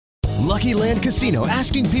Lucky Land Casino,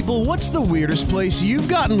 asking people, what's the weirdest place you've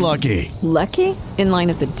gotten lucky? Lucky? In line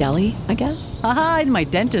at the deli, I guess? Aha, in my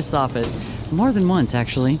dentist's office. More than once,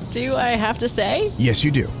 actually. Do I have to say? Yes,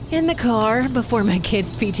 you do. In the car before my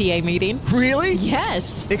kids' PTA meeting. Really?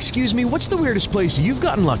 Yes. Excuse me, what's the weirdest place you've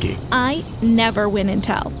gotten lucky? I never win and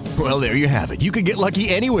tell. Well, there you have it. You can get lucky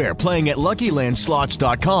anywhere, playing at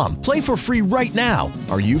LuckyLandSlots.com. Play for free right now.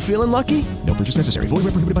 Are you feeling lucky? No purchase necessary. Void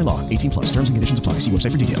where prohibited by law. 18 plus. Terms and conditions apply. See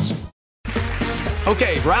website for details.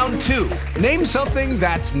 Okay, round two. Name something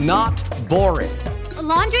that's not boring. A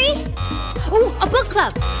laundry? Ooh, a book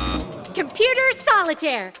club. Computer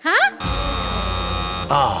solitaire, huh?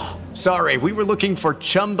 Ah, sorry, we were looking for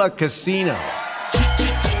Chumba Casino.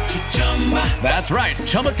 That's right,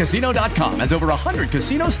 ChumbaCasino.com has over 100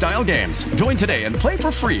 casino-style games. Join today and play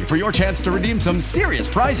for free for your chance to redeem some serious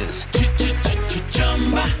prizes.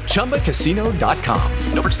 ChumbaCasino.com.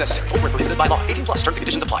 No purchase necessary. Void where prohibited by law. 18 plus. Terms and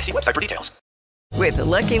conditions apply. See website for details. With the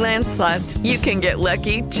Lucky Land Slots, you can get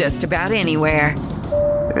lucky just about anywhere.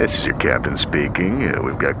 This is your captain speaking.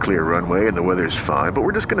 We've got clear runway and the weather's fine, but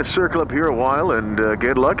we're just going to circle up here a while and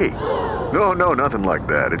get lucky. No, nothing like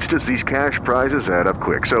that. It's just these cash prizes add up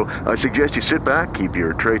quick. So I suggest you sit back, keep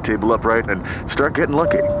your tray table upright, and start getting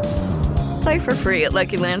lucky. Play for free at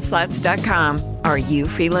LuckyLandSlots.com. Are you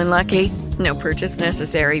feeling lucky? No purchase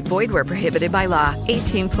necessary. Void where prohibited by law.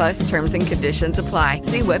 18 plus terms and conditions apply.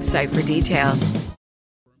 See website for details.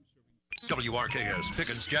 WRKS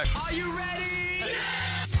Pickens Jack. Are you ready?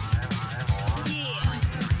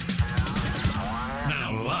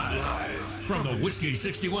 Now live from the Whiskey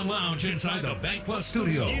 61 Lounge inside the Bank Plus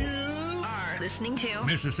studio. Listening to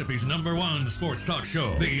Mississippi's #1 sports talk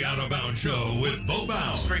show, The Out of Bounds Show with Bo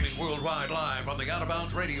Bounds. Streaming worldwide live on the Out of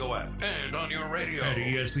Bounds radio app and on your radio at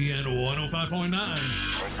ESPN 105.9.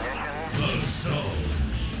 The Zone.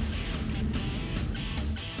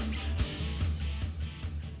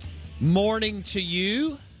 Morning to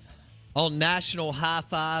you on National High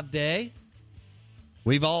Five Day.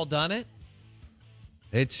 We've all done it.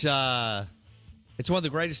 It's one of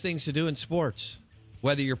the greatest things to do in sports,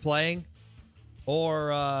 whether you're playing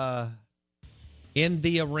or in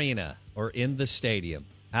the arena or in the stadium.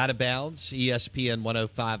 Out of Bounds, ESPN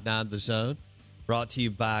 105.9 The Zone, brought to you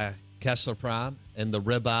by Kessler Prime and the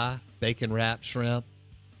ribeye, bacon wrap shrimp,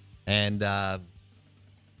 and hot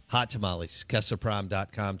tamales.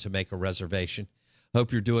 KesslerPrime.com to make a reservation.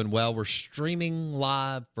 Hope you're doing well. We're streaming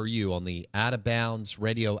live for you on the Out of Bounds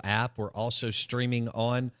radio app. We're also streaming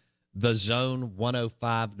on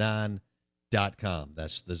thezone1059.com.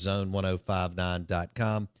 That's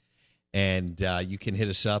thezone1059.com. And you can hit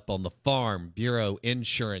us up on the Farm Bureau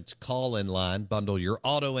Insurance call-in line. Bundle your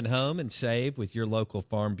auto and home and save with your local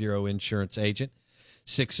Farm Bureau Insurance agent.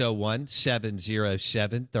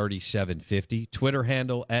 601-707-3750. Twitter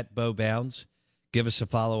handle at Bo Bounds. Give us a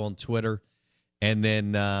follow on Twitter. And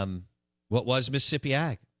then what was Mississippi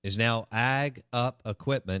Ag is now Ag Up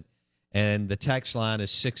Equipment. And the text line is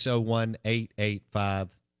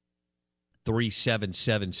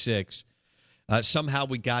 601-885-3776. Somehow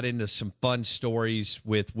we got into some fun stories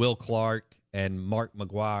with Will Clark and Mark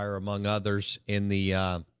McGuire, among others, in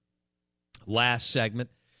the last segment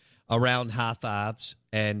around high fives.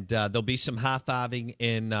 And there'll be some high-fiving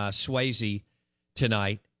in Swayze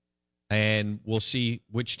tonight. And we'll see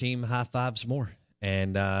which team high-fives more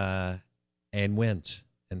and wins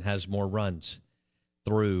and has more runs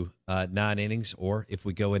through 9 innings, or if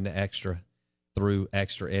we go into extra, through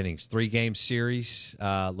extra innings. 3-game series,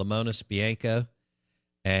 Lemonis Bianco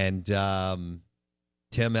and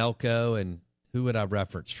Tim Elko, and who would I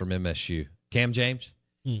reference from MSU? Cam James?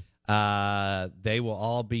 They will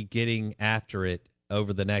all be getting after it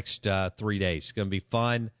over the next 3 days. It's going to be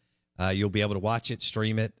fun. You'll be able to watch it,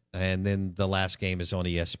 stream it, and then the last game is on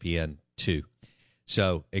ESPN 2.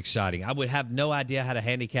 So exciting. I would have no idea how to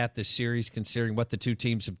handicap this series considering what the two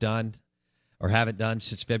teams have done or haven't done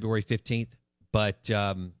since February 15th. But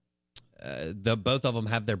both of them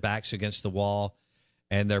have their backs against the wall,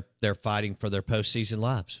 and they're fighting for their postseason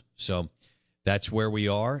lives. So that's where we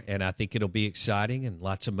are, and I think it'll be exciting and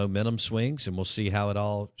lots of momentum swings, and we'll see how it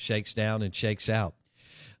all shakes down and shakes out.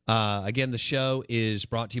 Again, the show is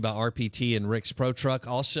brought to you by RPT and Rick's Pro Truck.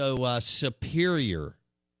 Also, Superior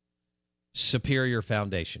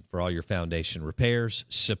Foundation for all your foundation repairs.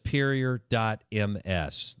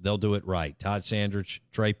 Superior.ms. They'll do it right. Todd Sandridge,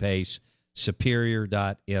 Trey Pace,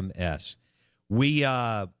 Superior.ms.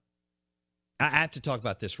 I have to talk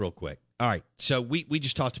about this real quick. All right, so we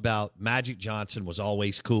just talked about Magic Johnson was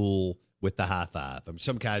always cool with the high five. I mean,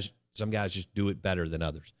 some guys just do it better than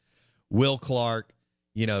others. Will Clark,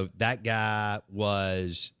 that guy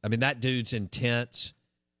was, that dude's intense.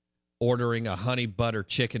 ordering a honey butter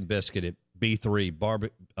chicken biscuit at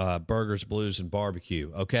B3 Burgers, Blues, and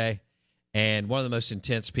Barbecue. Okay, and one of the most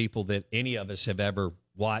intense people that any of us have ever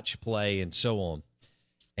watched play, and so on.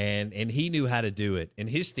 And he knew how to do it. And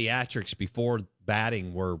his theatrics before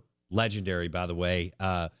batting were legendary. By the way,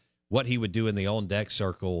 what he would do in the on deck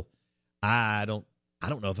circle, I don't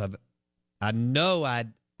know if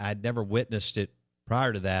I'd never witnessed it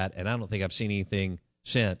prior to that, and I don't think I've seen anything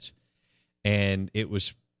since. And it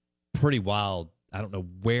was pretty wild. I don't know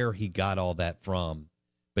where he got all that from,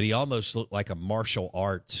 but he almost looked like a martial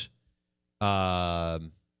arts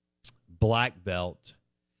black belt,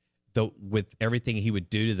 with everything he would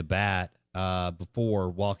do to the bat before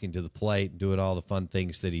walking to the plate and doing all the fun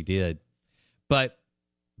things that he did. But,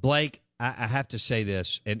 Blake, I have to say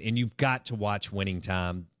this, and you've got to watch Winning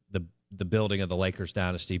Time, the building of the Lakers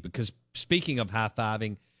dynasty, because speaking of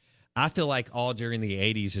high-fiving, I feel like all during the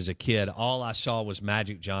 80s as a kid, all I saw was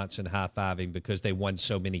Magic Johnson high-fiving because they won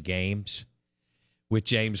so many games with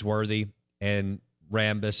James Worthy and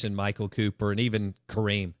Rambis and Michael Cooper and even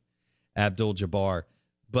Kareem Abdul-Jabbar.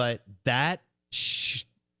 But that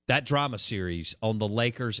drama series on the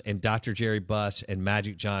Lakers and Dr. Jerry Buss and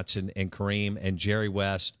Magic Johnson and Kareem and Jerry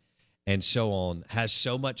West and so on has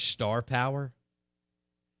so much star power.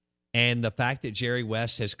 And the fact that Jerry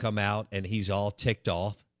West has come out and he's all ticked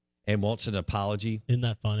off and wants an apology. Isn't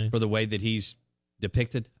that funny? For the way that he's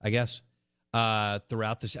depicted, I guess,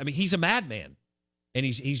 throughout this. I mean, he's a madman. And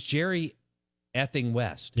he's Jerry effing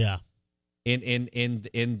West. Yeah.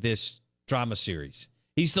 In this drama series.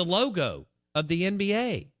 He's the logo of the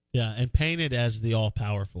NBA. Yeah, and painted as the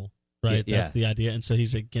all-powerful, right? Yeah. That's the idea. And so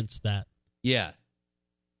he's against that. Yeah.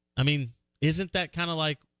 I mean, isn't that kind of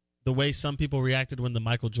like the way some people reacted when the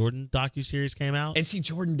Michael Jordan docuseries came out? And see,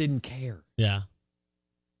 Jordan didn't care. Yeah.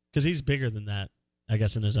 Because he's bigger than that, I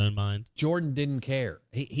guess, in his own mind. Jordan didn't care.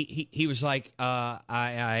 He was like, I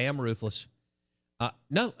am ruthless.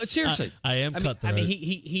 No, seriously. I am cutthroat. I mean,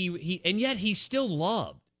 he and yet he's still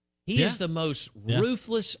loved. He is the most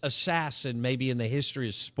ruthless assassin maybe in the history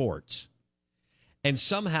of sports. And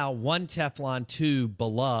somehow one Teflon, two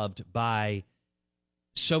beloved by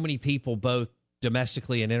so many people, both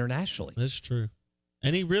domestically and internationally. That's true.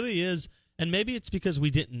 And he really is. And maybe it's because we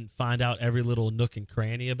didn't find out every little nook and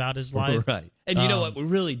cranny about his life. Right. And you know what? We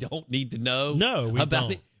really don't need to know we about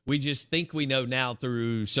don't. it. We just think we know now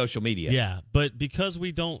through social media. Yeah, but because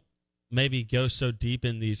we don't maybe go so deep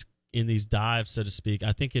in these dives, so to speak,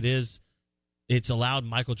 I think it's allowed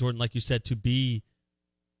Michael Jordan, like you said, to be,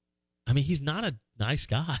 I mean, he's not a nice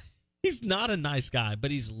guy. He's not a nice guy, but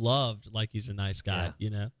he's loved like he's a nice guy, you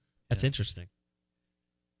know? That's interesting.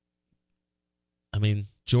 I mean,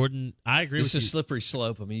 Jordan, I agree with you. It's a slippery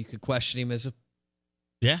slope. I mean, you could question him as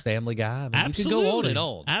a family guy. I mean, absolutely. You could go on and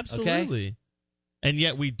on. Absolutely. Okay? And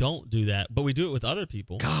yet we don't do that, but we do it with other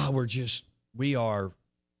people. God, we are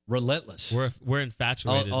relentless. We're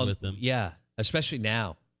infatuated with them. Yeah, especially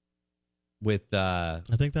now with I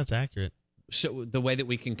think that's accurate. So the way that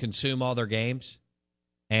we can consume all their games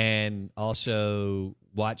and also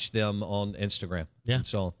watch them on Instagram. Yeah, and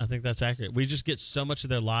so on. I think that's accurate. We just get so much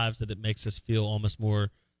of their lives that it makes us feel almost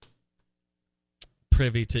more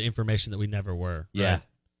privy to information that we never were. Yeah. Right?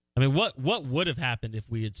 I mean, what would have happened if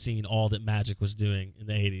we had seen all that Magic was doing in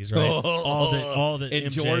the 80s, right? All that MJ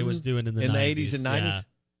Jordan was doing in the 80s and 90s? Yeah.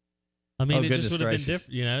 I mean, it just would have gracious. been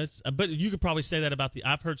different, you know. But you could probably say that about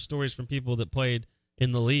I've heard stories from people that played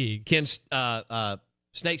in the league. Ken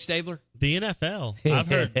Snake Stabler? The NFL. I've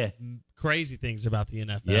heard crazy things about the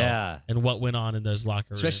NFL and what went on in those locker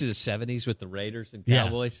rooms. Especially the 70s with the Raiders and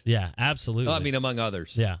Cowboys. Yeah, absolutely. Oh, I mean, among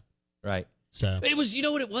others. Yeah. Right. So it was, you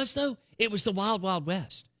know what it was, though? It was the Wild Wild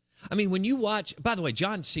West. I mean, when you watch, by the way,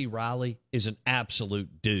 John C. Reilly is an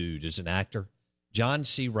absolute dude as an actor. John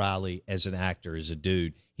C. Reilly as an actor is a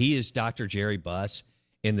dude. He is Dr. Jerry Buss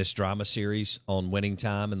in this drama series on Winning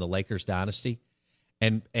Time and the Lakers dynasty.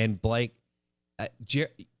 And Blake,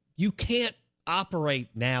 you can't operate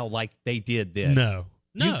now like they did then. No.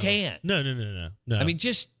 You can't. No. I mean,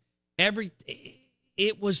 just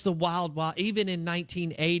it was the wild. Even in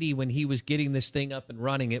 1980, when he was getting this thing up and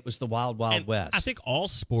running, it was the wild west. I think all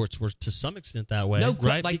sports were to some extent that way. No,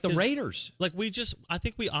 right? Like because the Raiders. Like I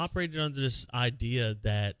think we operated under this idea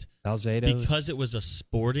that Alzado, because it was a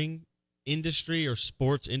sporting industry or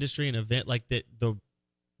sports industry, an event like that, the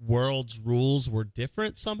world's rules were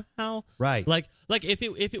different somehow. Right. Like if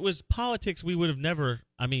it was politics, we would have never.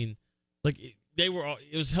 I mean, like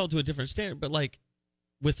it was held to a different standard, but like.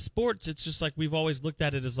 With sports, it's just like we've always looked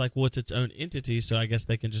at it as like, well, it's its own entity, so I guess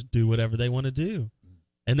they can just do whatever they want to do.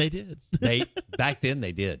 And they did. Back then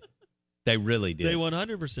they did. They really did. They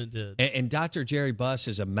 100% did. And Dr. Jerry Buss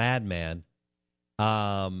is a madman.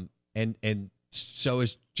 And so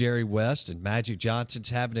is Jerry West, and Magic Johnson's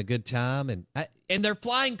having a good time, and they're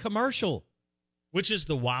flying commercial, which is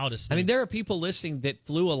the wildest thing. I mean, there are people listening that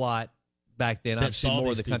flew a lot back then. I've seen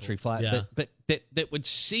more of the country fly, but that would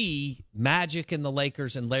see Magic and the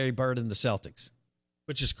Lakers and Larry Bird and the Celtics,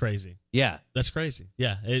 which is crazy. Yeah, that's crazy.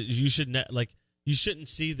 Yeah, you shouldn't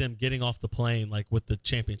see them getting off the plane like with the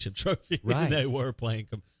championship trophy. Right, they were flying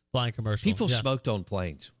commercial. People smoked on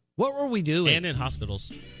planes. What were we doing? And in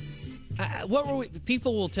hospitals. What were we?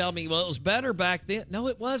 People will tell me, well, it was better back then. No,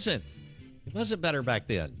 it wasn't. It wasn't better back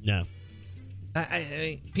then. No. I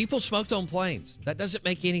mean, people smoked on planes. That doesn't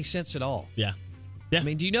make any sense at all. Yeah. I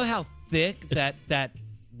mean, do you know how thick that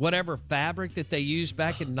whatever fabric that they used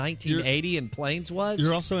back in 1980 in planes was?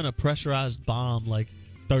 You're also in a pressurized bomb like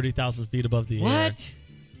 30,000 feet above the air. What?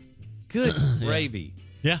 Good gravy.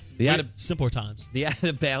 Yeah. Simpler times. The Out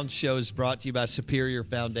of Bounds Show is brought to you by Superior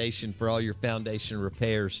Foundation for all your foundation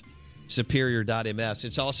repairs. Superior.ms.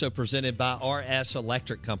 It's also presented by RS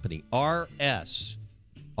Electric Company. RS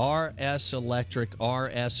Electric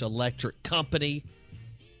Company.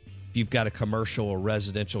 If you've got a commercial or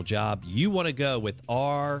residential job, you want to go with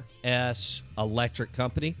RS Electric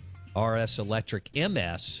Company,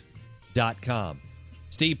 rselectricms.com.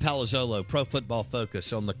 Steve Palazzolo, Pro Football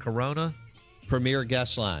Focus on the Corona Premier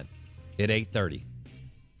Guest Line at 8:30.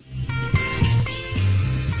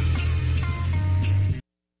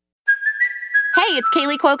 Hey, it's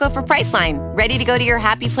Kaylee Cuoco for Priceline. Ready to go to your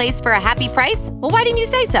happy place for a happy price? Well, why didn't you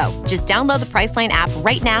say so? Just download the Priceline app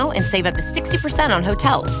right now and save up to 60% on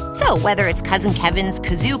hotels. So whether it's Cousin Kevin's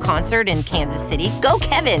Kazoo Concert in Kansas City, go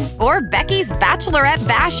Kevin, or Becky's Bachelorette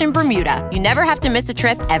Bash in Bermuda, you never have to miss a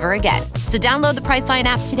trip ever again. So download the Priceline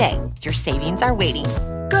app today. Your savings are waiting.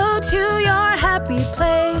 Go to your happy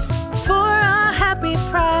place for a happy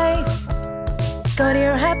price. Go to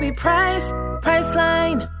your happy price,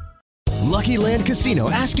 Priceline. Lucky Land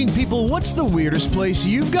Casino, asking people, what's the weirdest place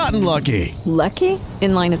you've gotten lucky? Lucky?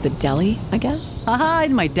 In line at the deli, I guess? Aha,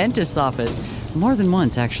 in my dentist's office. More than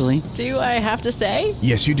once, actually. Do I have to say?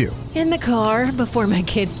 Yes, you do. In the car before my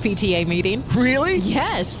kids' PTA meeting. Really?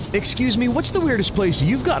 Yes. Excuse me, what's the weirdest place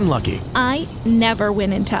you've gotten lucky? I never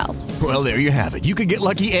win and tell. Well, there you have it. You can get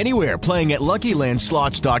lucky anywhere, playing at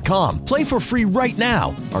LuckyLandSlots.com. Play for free right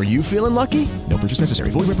now. Are you feeling lucky? No purchase necessary.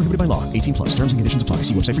 Void where prohibited by law. 18 plus. Terms and conditions apply.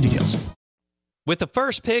 See website for details. With the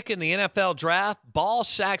first pick in the NFL draft, Ball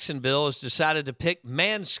Saxonville has decided to pick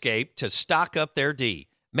Manscaped to stock up their D.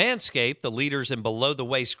 Manscaped, the leaders in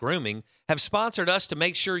below-the-waist grooming, have sponsored us to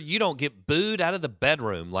make sure you don't get booed out of the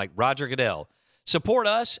bedroom like Roger Goodell. Support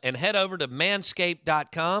us and head over to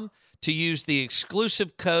manscaped.com to use the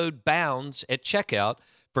exclusive code BOUNDS at checkout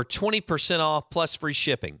for 20% off plus free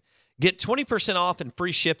shipping. Get 20% off and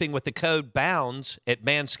free shipping with the code BOUNDS at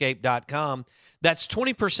manscaped.com. That's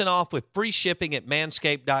 20% off with free shipping at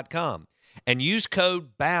manscaped.com. And use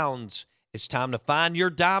code BOUNDS. It's time to find your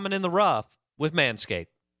diamond in the rough with Manscaped.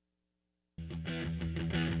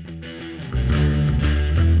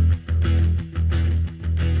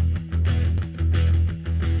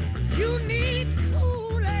 You need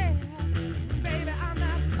cool air, baby, I'm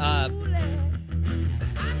not cool air.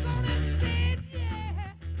 I'm gonna say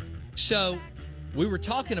yeah. So we were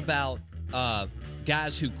talking about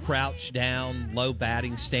guys who crouch down, low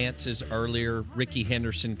batting stances earlier. Ricky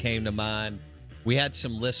Henderson came to mind. We had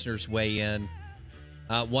some listeners weigh in.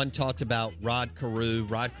 One talked about Rod Carew.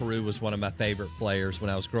 Rod Carew was one of my favorite players when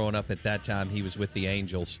I was growing up. At that time, he was with the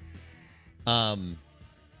Angels.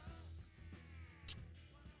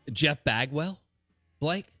 Jeff Bagwell,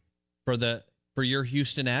 Blake, for your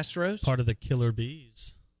Houston Astros, part of the Killer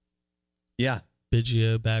Bees. Yeah,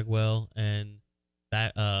 Biggio, Bagwell, and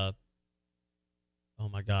oh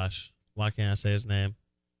my gosh, why can't I say his name?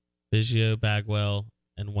 Biggio, Bagwell,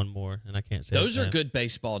 and one more, and I can't say. Those are good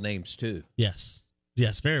baseball names too. Yes,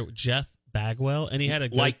 very Jeff Bagwell, and he had a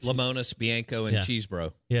like Lemonis, Bianco, and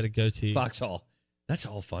Cheesebro. He had a goatee. Foxhall. That's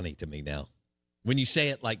all funny to me now. When you say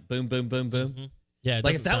it like boom, boom, boom, boom. Mm-hmm. Yeah,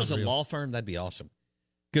 like if that was a law firm, that'd be awesome.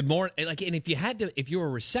 Good morning. And if you were a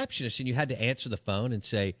receptionist and you had to answer the phone and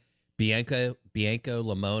say Bianco,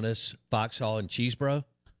 Lemonis, Foxhall, and Cheesebro.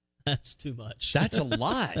 That's too much. That's a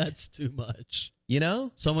lot. That's too much. You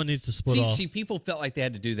know? Someone needs to split off. See, people felt like they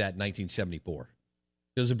had to do that in 1974.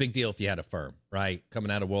 It was a big deal if you had a firm, right?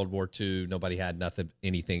 Coming out of World War II, nobody had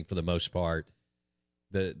anything for the most part.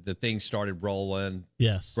 The thing started rolling.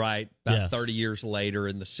 Yes. Right? About 30 years later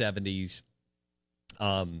in the 70s,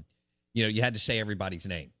 you had to say everybody's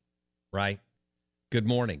name, right? Good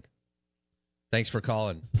morning. Thanks for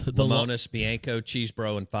calling. The Lamonis, Bianco,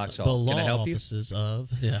 Cheesebro, and Foxhall. The law Can I help you? offices of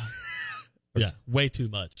yeah, way too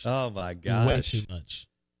much. Oh my gosh, way too much.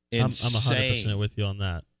 Insane. I'm 100% with you on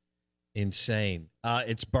that. Insane.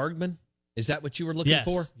 It's Bergman. Is that what you were looking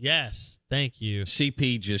for? Yes. Thank you.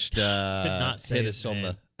 CP just not say hit his us on name.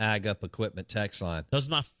 the Ag Up Equipment text line. That was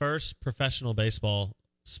my first professional baseball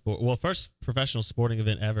sport. Well, first professional sporting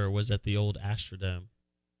event ever was at the old Astrodome.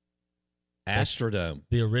 Astrodome.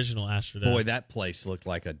 The original Astrodome. Boy, that place looked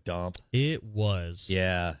like a dump. It was.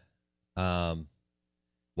 Yeah.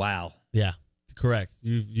 Wow. Yeah. Correct.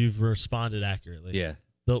 You've responded accurately. Yeah.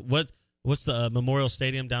 What's the Memorial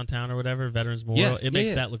Stadium downtown or whatever, Veterans Memorial? Yeah, it makes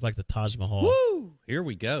yeah. that look like the Taj Mahal. Woo! Here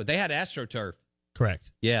we go. They had AstroTurf.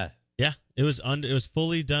 Correct. Yeah. Yeah. It was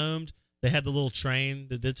fully domed. They had the little train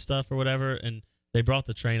that did stuff or whatever, and they brought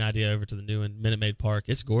the train idea over to the new one, Minute Maid Park.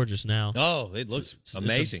 It's gorgeous now. Oh, it looks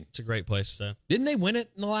amazing. It's a great place. So didn't they win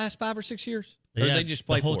it in the last 5 or 6 years? Or yeah, did they just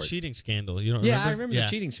play the whole for it? cheating scandal. You don't Yeah, remember? I remember the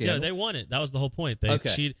cheating scandal. Yeah, they won it. That was the whole point. They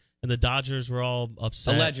Okay. cheated, and the Dodgers were all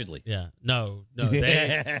upset. Allegedly. Yeah. No.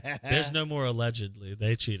 There's no more allegedly.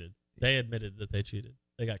 They cheated. They admitted that they cheated.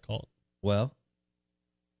 They got caught. Well,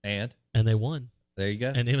 and they won. There you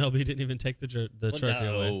go. And MLB didn't even take the trophy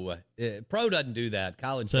away. No. Pro doesn't do that.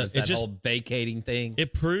 College So does that it just- whole vacating thing.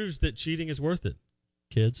 It proves that cheating is worth it,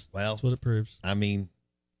 kids. Well, that's what it proves. I mean,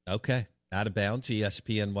 okay. Out of bounds,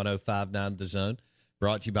 ESPN 105.9 The Zone.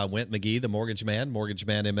 Brought to you by Went McGee, the Mortgage Man,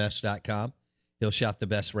 mortgagemanms.com. He'll shop the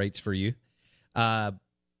best rates for you.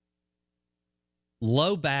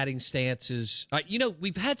 Low batting stances.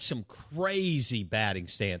 We've had some crazy batting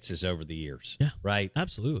stances over the years. Yeah. Right?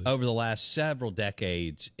 Absolutely. Over the last several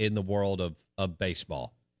decades in the world of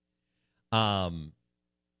baseball. And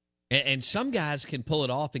some guys can pull it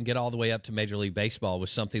off and get all the way up to Major League Baseball with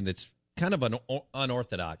something that's kind of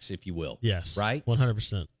unorthodox, if you will. Yes. Right?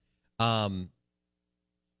 100%.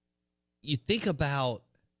 You think about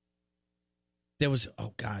there was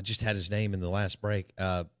I just had his name in the last break.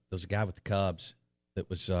 There was a guy with the Cubs that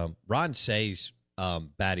was Ron Say's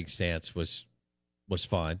batting stance was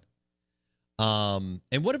fun. And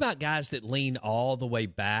what about guys that lean all the way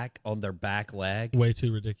back on their back leg? Way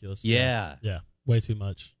too ridiculous. Yeah. Yeah. Way too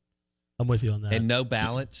much. I'm with you on that. And no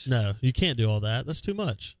balance? No, you can't do all that. That's too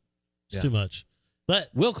much. It's too much. But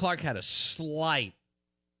Will Clark had a slight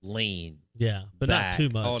lean. Yeah, but not too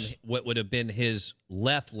much. On what would have been his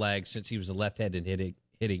left leg since he was a left-handed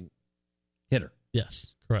hitting hitter.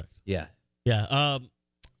 Yes, correct. Yeah. Yeah.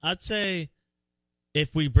 I'd say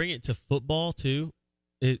if we bring it to football too,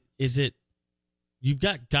 you've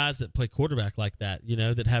got guys that play quarterback like that,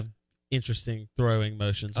 that have interesting throwing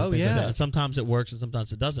motions. And things like that. And sometimes it works and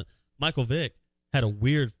sometimes it doesn't. Michael Vick had a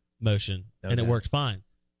weird motion and it worked fine.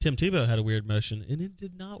 Tim Tebow had a weird motion and it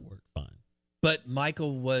did not work fine. But Mike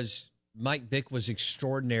Vick was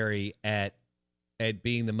extraordinary at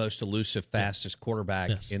being the most elusive, fastest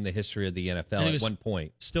quarterback in the history of the NFL at one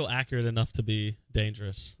point. Still accurate enough to be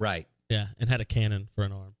dangerous. Right. Yeah, and had a cannon for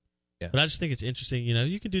an arm. Yeah. But I just think it's interesting,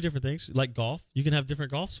 you can do different things. Like golf, you can have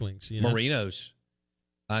different golf swings. Marino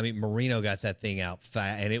got that thing out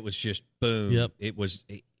fast, and it was just boom. Yep. It was,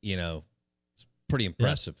 it's pretty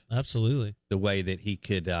impressive. Yeah, absolutely. The way that he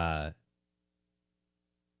could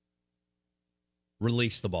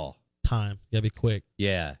release the ball. Time. You gotta be quick.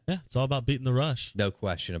 Yeah. Yeah, it's all about beating the rush. No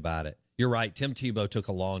question about it. You're right. Tim Tebow took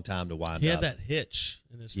a long time to wind up. He had that hitch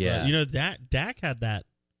in his Yeah. throat. Dak had that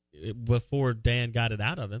before Dan got it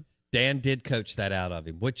out of him. Dan did coach that out of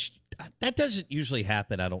him, which that doesn't usually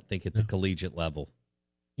happen, I don't think, at the collegiate level.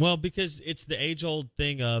 Well, because it's the age-old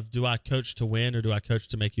thing of, do I coach to win or do I coach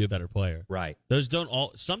to make you a better player? Right. Those don't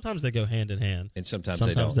all – sometimes they go hand in hand. And sometimes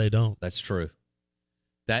they don't. That's true.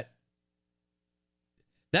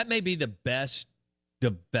 That may be the best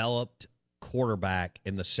developed quarterback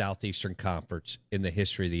in the Southeastern Conference in the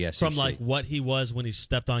history of the SEC. From like what he was when he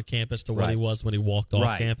stepped on campus to what he was when he walked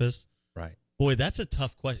off campus. Right. Boy, that's a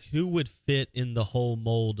tough question. Who would fit in the whole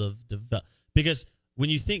mold of because when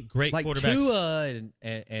you think great like quarterbacks,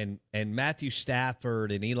 Tua and Matthew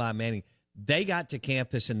Stafford and Eli Manning, they got to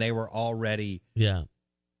campus and they were already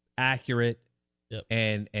accurate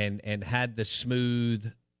and had the smooth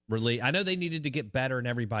release. I know they needed to get better, and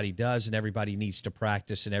everybody does, and everybody needs to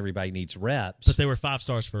practice, and everybody needs reps. But they were 5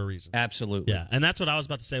 stars for a reason. Absolutely. Yeah, and that's what I was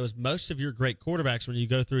about to say was most of your great quarterbacks, when you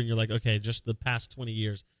go through and you're like, okay, just the past 20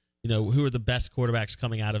 years, who are the best quarterbacks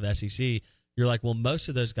coming out of SEC? You're like, well, most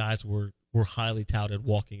of those guys were highly touted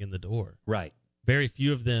walking in the door. Right. Very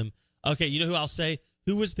few of them. Okay, you know who I'll say?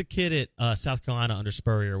 Who was the kid at South Carolina under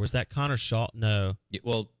Spurrier? Was that Connor Shaw? No.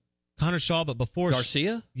 Well, Connor Shaw, but before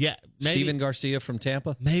Garcia? Yeah. Maybe, Steven Garcia from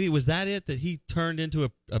Tampa? Maybe was that it that he turned into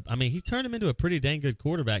he turned him into a pretty dang good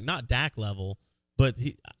quarterback. Not Dak level, but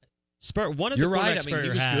one of the You're right. I quarterbacks mean, he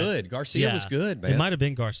was had, good. Garcia was good, man. It might have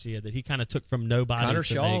been Garcia that he kind of took from nobody. Connor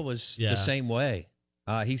Shaw was the same way.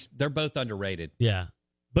 They're both underrated. Yeah.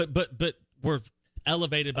 But we're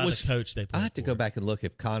elevated by the coach they put. I have to go back and look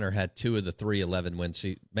if Connor had 2 of the 3 11 wins.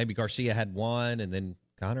 Maybe Garcia had 1, and then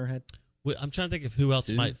Connor had. I'm trying to think of who else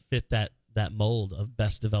 2. might fit that mold of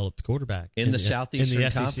best developed quarterback in the Southeastern in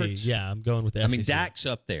the Conference. SEC. Yeah, I'm going with the SEC. I mean, Dak's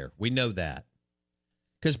up there. We know that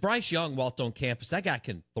because Bryce Young walked on campus. That guy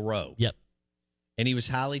can throw. Yep. And he was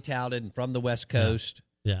highly touted and from the West Coast.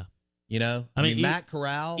 Yeah. You know, I mean Matt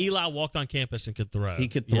Corral. Eli walked on campus and could throw. He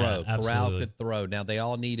could throw. Yeah, Corral could throw. Now they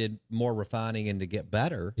all needed more refining and to get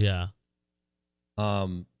better. Yeah.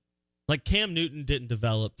 Like Cam Newton didn't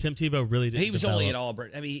develop. Tim Tebow really didn't. He was develop. only at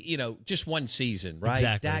Auburn. I mean, you know, just one season, right?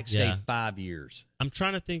 Exactly. Dak stayed 5 years. I'm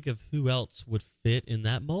trying to think of who else would fit in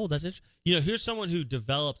that mold. That's interesting. You know, here's someone who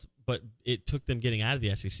developed, but it took them getting out of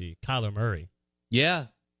the SEC. Kyler Murray. Yeah.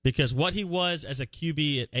 Because what he was as a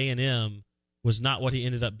QB at A&M was not what he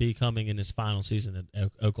ended up becoming in his final season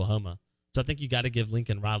at Oklahoma. So I think you got to give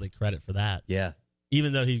Lincoln Riley credit for that. Yeah.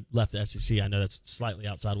 Even though he left the SEC, I know that's slightly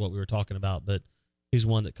outside what we were talking about, but he's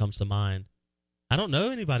one that comes to mind. I don't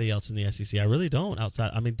know anybody else in the SEC. I really don't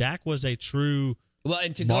outside. I mean, Dak was a true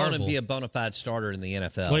and to marvel. go on and be a bona fide starter in the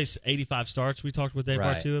NFL. Well, he's 85 starts we talked with Dave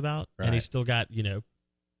Bartu about, and he's still got, you know,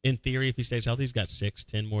 in theory, if he stays healthy, he's got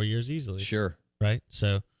 6-10 more years easily. Sure. Right?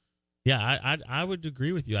 So, yeah, I would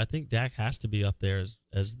agree with you. I think Dak has to be up there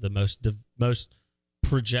as the most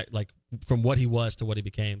project, like from what he was to what he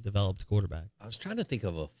became, developed quarterback. I was trying to think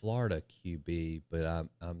of a Florida QB, but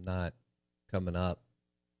I'm not coming up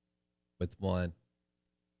with one.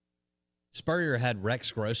 Spurrier had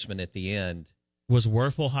Rex Grossman at the end. Was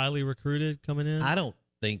Werfel highly recruited coming in? I don't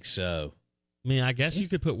think so. I mean, I guess you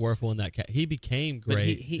could put Werfel in that cat. He became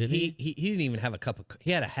great. He didn't even have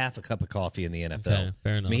he had a half a cup of coffee in the NFL. Okay,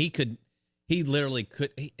 fair enough. I mean, he literally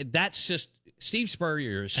could. That's just Steve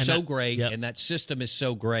Spurrier is so great, and that system is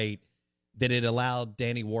so great that it allowed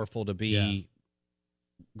Danny Werfel to be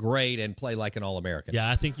great and play like an All-American. Yeah,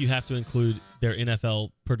 I think you have to include their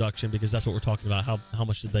NFL production because that's what we're talking about. How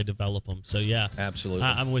much did they develop them? So yeah, absolutely,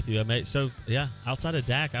 I'm with you. So yeah, outside of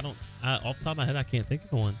Dak, off the top of my head, I can't think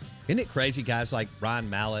of one. Isn't it crazy, guys like Ryan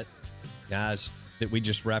Mallett, guys that we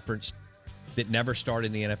just referenced, that never started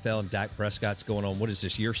in the NFL, and Dak Prescott's going on, what is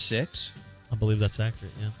this, year 6? I believe that's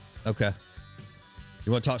accurate, yeah. Okay.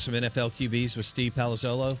 You want to talk some NFL QBs with Steve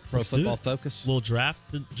Palazzolo, Pro Football Focus? Little draft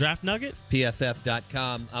nugget?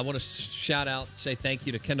 PFF.com. I want to shout out, say thank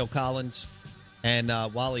you to Kendall Collins and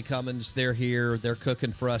Wally Cummins. They're here. They're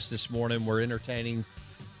cooking for us this morning. We're entertaining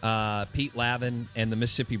Pete Lavin and the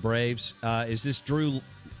Mississippi Braves. Is this Drew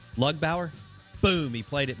Lugbauer? Boom. He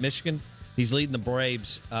played at Michigan. He's leading the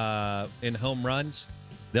Braves in home runs.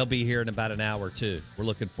 They'll be here in about an hour, too. We're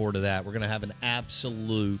looking forward to that. We're going to have an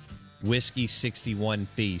absolute Whiskey 61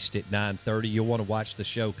 feast at 9:30. You'll want to watch the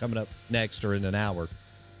show coming up next or in an hour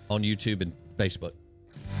on YouTube and Facebook.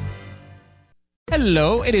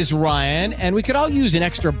 Hello, it is Ryan, and we could all use an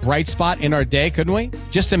extra bright spot in our day, couldn't we?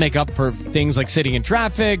 Just to make up for things like sitting in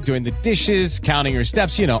traffic, doing the dishes, counting your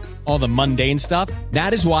steps, you know, all the mundane stuff.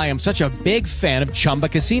 That is why I'm such a big fan of Chumba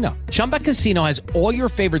Casino. Chumba Casino has all your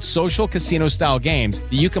favorite social casino-style games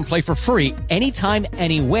that you can play for free anytime,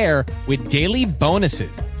 anywhere with daily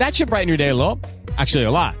bonuses. That should brighten your day a little. Actually,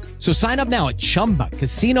 a lot. So sign up now at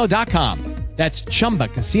ChumbaCasino.com. That's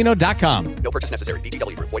ChumbaCasino.com. No purchase necessary.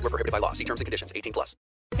 VGW Group. Void where prohibited by law. See terms and conditions. 18+.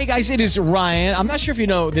 Hey guys, it is Ryan. I'm not sure if you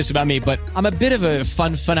know this about me, but I'm a bit of a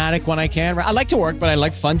fun fanatic when I can. I like to work, but I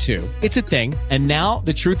like fun too. It's a thing. And now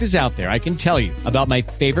the truth is out there. I can tell you about my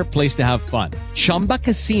favorite place to have fun. Chumba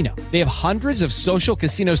Casino. They have hundreds of social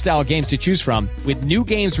casino style games to choose from with new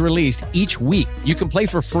games released each week. You can play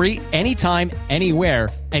for free anytime, anywhere.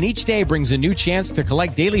 And each day brings a new chance to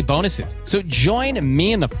collect daily bonuses. So join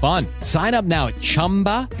me in the fun. Sign up now at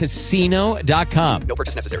ChumbaCasino.com. No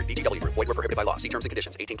purchase necessary. VGW Group. Void where prohibited by law. See terms and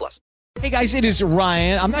conditions. 18+. Hey guys, it is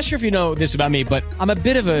Ryan. I'm not sure if you know this about me, but I'm a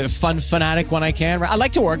bit of a fun fanatic when I can. I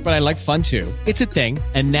like to work, but I like fun too. It's a thing.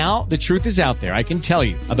 And now the truth is out there. I can tell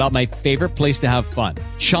you about my favorite place to have fun.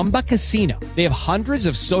 Chumba Casino. They have hundreds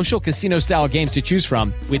of social casino style games to choose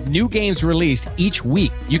from with new games released each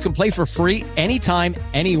week. You can play for free anytime,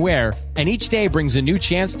 anywhere. And each day brings a new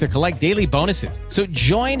chance to collect daily bonuses. So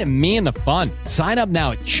join me in the fun. Sign up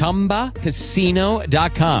now at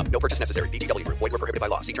ChumbaCasino.com. No purchase necessary. VGW Group. Void where prohibited by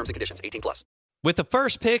law. See terms and conditions. 18+. With the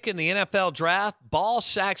first pick in the NFL draft, Ball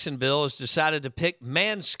Saxonville has decided to pick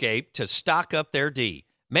Manscaped to stock up their D.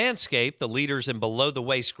 Manscaped, the leaders in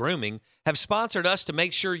below-the-waist grooming, have sponsored us to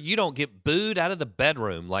make sure you don't get booed out of the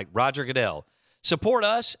bedroom like Roger Goodell. Support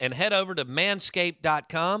us and head over to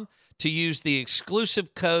manscaped.com to use the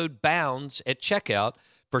exclusive code BOUNDS at checkout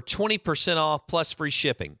for 20% off plus free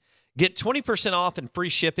shipping. Get 20% off and free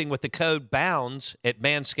shipping with the code BOUNDS at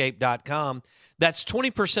manscaped.com. That's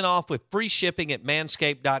 20% off with free shipping at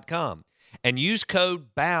manscaped.com. And use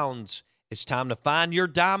code BOUNDS. It's time to find your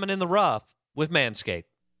diamond in the rough with Manscaped.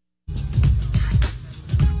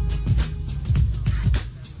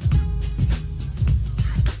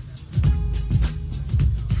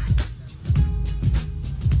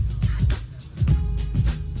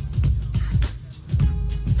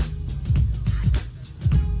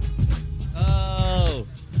 Oh,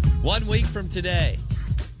 1 week from today,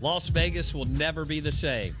 Las Vegas will never be the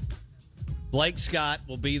same. Blake Scott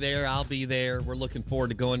will be there. I'll be there. We're looking forward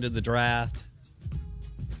to going to the draft.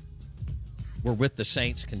 We're with the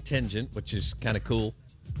Saints contingent, which is kind of cool.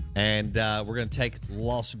 And we're going to take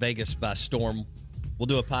Las Vegas by storm. We'll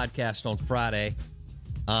do a podcast on Friday.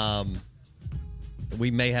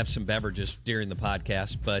 We may have some beverages during the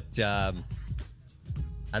podcast, but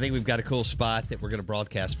I think we've got a cool spot that we're going to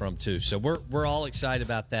broadcast from, too. So we're all excited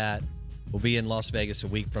about that. We'll be in Las Vegas a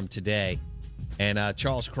week from today. And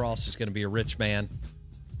Charles Cross is going to be a rich man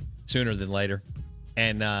sooner than later.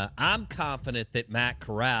 And I'm confident that Matt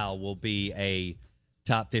Corral will be a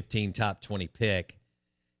top 15, top 20 pick.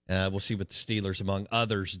 We'll see what the Steelers, among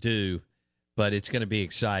others, do. But it's going to be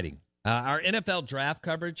exciting. Our NFL draft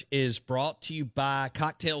coverage is brought to you by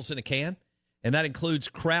Cocktails in a Can. And that includes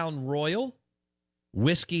Crown Royal,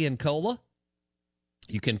 Whiskey and Cola.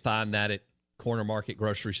 You can find that at Corner Market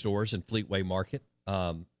grocery stores and Fleetway Market,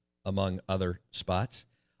 among other spots.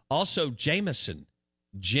 Also, Jameson,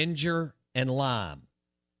 Ginger and Lime.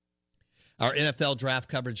 Our NFL draft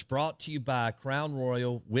coverage brought to you by Crown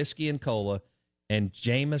Royal, Whiskey and Cola, and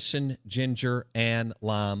Jameson, Ginger and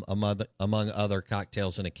Lime, among other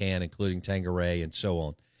cocktails in a can, including Tanqueray and so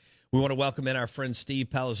on. We want to welcome in our friend Steve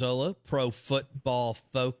Palazzolo, Pro Football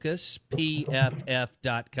Focus,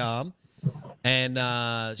 PFF.com.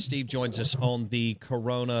 And Steve joins us on the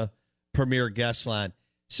Corona Premier Guest Line.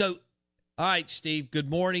 So, all right, Steve, good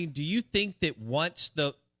morning. Do you think that once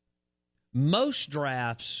most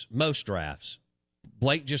drafts,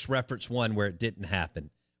 Blake just referenced one where it didn't happen.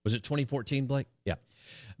 Was it 2014, Blake? Yeah.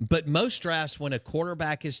 But most drafts, when a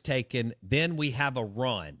quarterback is taken, then we have a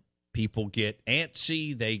run. People get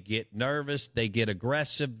antsy, they get nervous, they get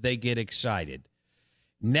aggressive, they get excited.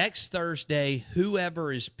 Next Thursday,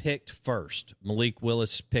 whoever is picked first, Malik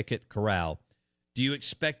Willis, Pickett, Corral, do you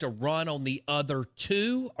expect a run on the other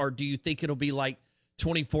two, or do you think it'll be like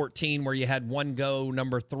 2014 where you had one go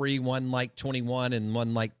number 3, one like 21, and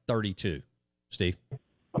one like 32? Steve?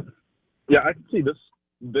 Yeah, I can see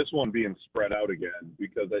this one being spread out again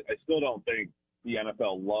because I still don't think the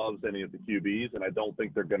NFL loves any of the QBs, and I don't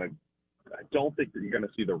think you're going to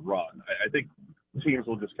see the run. I think teams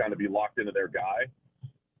will just kind of be locked into their guy.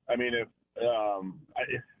 I mean,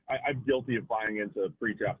 I'm guilty of buying into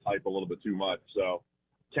pre-draft hype a little bit too much. So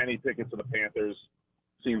Kenny Pickett to the Panthers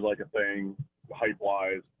seems like a thing,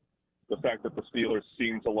 hype-wise. The fact that the Steelers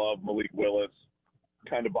seem to love Malik Willis,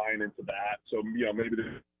 kind of buying into that. So, maybe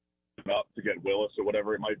they're up to get Willis or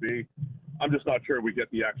whatever it might be. I'm just not sure we get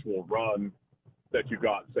the actual run that you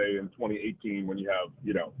got, say, in 2018 when you have,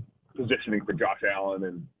 positioning for Josh Allen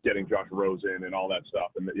and getting Josh Rosen and all that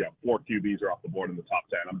stuff. And, 4 QBs are off the board in the top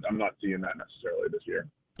 10. I'm not seeing that necessarily this year.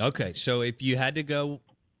 Okay, so if you had to go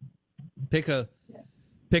pick a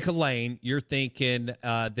lane, you're thinking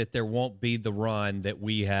that there won't be the run that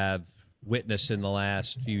we have witnessed in the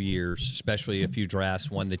last few years, especially a few drafts,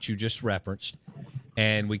 one that you just referenced,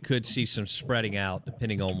 and we could see some spreading out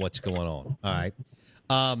depending on what's going on. All right.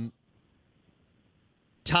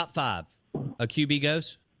 Top 5, a QB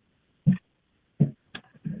goes?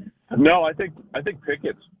 No, I think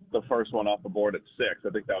Pickett's the first one off the board at 6. I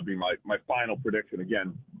think that would be my final prediction.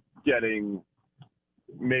 Again, getting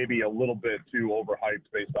maybe a little bit too overhyped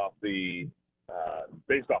based off the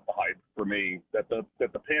hype for me. That the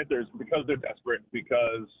Panthers, because they're desperate,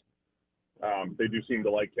 because they do seem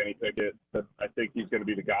to like Kenny Pickett, that I think he's going to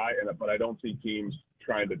be the guy. But I don't see teams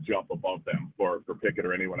trying to jump above them for Pickett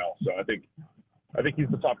or anyone else. So I think he's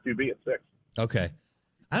the top QB at 6. Okay,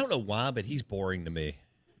 I don't know why, but he's boring to me.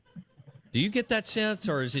 Do you get that sense,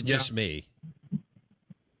 or is it just me?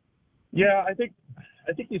 Yeah, I think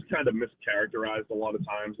he's kind of mischaracterized a lot of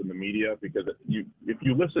times in the media because if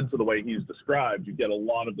you listen to the way he's described, you get a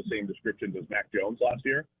lot of the same descriptions as Mac Jones last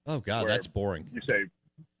year. Oh, God, that's boring. You say,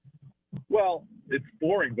 Well, it's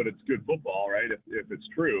boring, but it's good football, right? If it's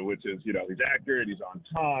true, which is, he's accurate, he's on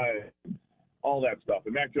time, all that stuff.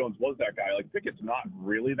 And Mac Jones was that guy. Like, Pickett's not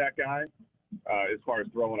really that guy as far as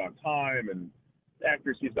throwing on time and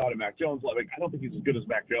accuracy. Not at Mac Jones. Like, I don't think he's as good as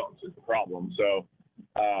Mac Jones is the problem. So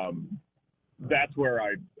that's where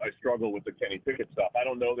I struggle with the Kenny Pickett stuff. I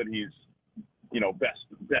don't know that he's,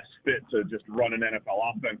 best fit to just run an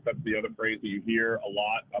NFL offense. That's the other phrase that you hear a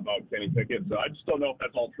lot about Kenny Pickett. So I just don't know if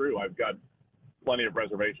that's all true. I've got plenty of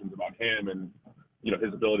reservations about him and,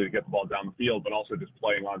 his ability to get the ball down the field, but also just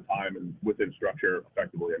playing on time and within structure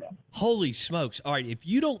effectively enough. Holy smokes. All right, if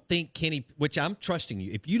you don't think Kenny, which I'm trusting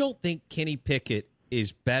you, if you don't think Kenny Pickett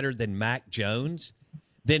is better than Mac Jones,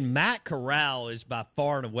 then Matt Corral is by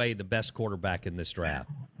far and away the best quarterback in this draft.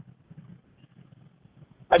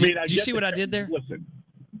 Did you see what I did there? Listen,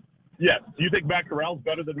 yes. Do you think Matt Corral's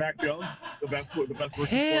better than Mac Jones? The best rookie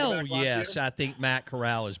Hell quarterback last yes, year? I think Matt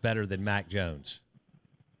Corral is better than Mac Jones.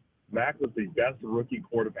 Mac was the best rookie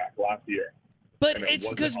quarterback last year. But it's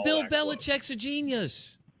because Bill Belichick's a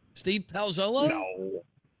genius. Steve Palazzolo? No,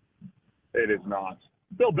 it is not.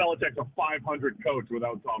 Bill Belichick's a 500 coach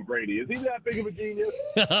without Tom Brady. Is he that big of a genius?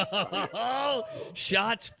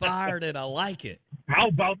 Shots fired, and I like it. How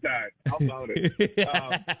about that? How about it?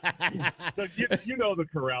 So you know the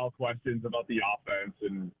Corral questions about the offense,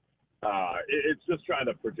 and it's just trying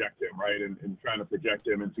to project him, right? And trying to project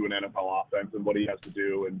him into an NFL offense and what he has to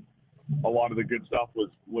do. And a lot of the good stuff was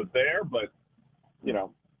there, but,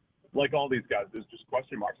 like all these guys, there's just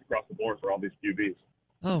question marks across the board for all these QBs.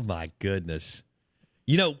 Oh, my goodness.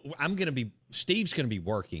 Steve's going to be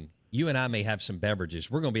working. You and I may have some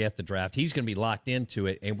beverages. We're going to be at the draft. He's going to be locked into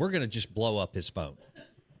it, and we're going to just blow up his phone.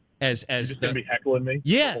 You're just going to be heckling me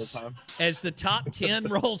yes, the whole time? As the top 10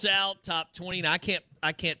 rolls out, top 20. And I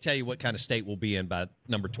can't tell you what kind of state we'll be in by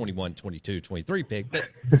number 21, 22, 23 pick.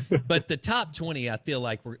 But the top 20, I feel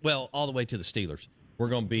like all the way to the Steelers. We're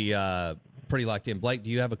going to be pretty locked in. Blake,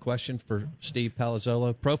 do you have a question for Steve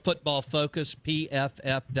Palazzolo? Pro Football Focus,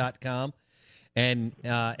 PFF.com. And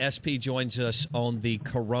SP joins us on the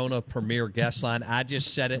Corona Premier Guest Line. I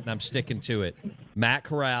just said it, and I'm sticking to it. Matt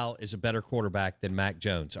Corral is a better quarterback than Mac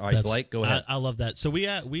Jones. All right, Blake, go ahead. I love that. So we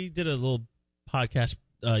did a little podcast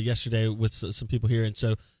yesterday with some people here, and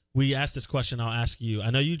so we asked this question. I'll ask you.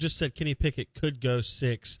 I know you just said Kenny Pickett could go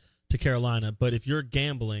 6 to Carolina, but if you're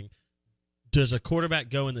gambling, does a quarterback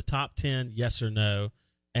go in the top 10, yes or no?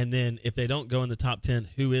 And then if they don't go in the top 10,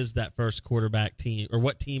 who is that first quarterback team, or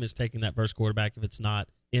what team is taking that first quarterback if it's not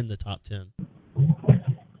in the top 10?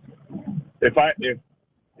 If I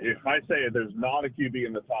say there's not a QB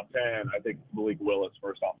in the top 10, I think Malik Willis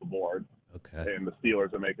first off the board. Okay. And the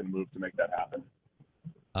Steelers are making a move to make that happen.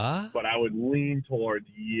 But I would lean towards,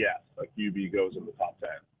 yes, a QB goes in the top 10.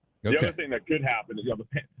 Okay. The other thing that could happen is,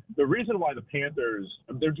 the reason why the Panthers,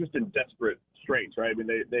 they're just in desperate straits, right? I mean,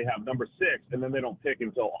 they have number 6, and then they don't pick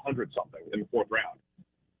until 100-something in the 4th round.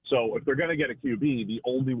 So if they're going to get a QB, the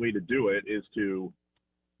only way to do it is to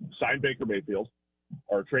sign Baker Mayfield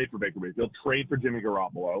or trade for Baker Mayfield, trade for Jimmy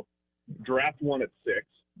Garoppolo, draft one at 6,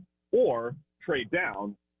 or trade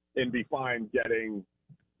down and be fine getting,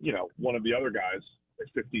 one of the other guys at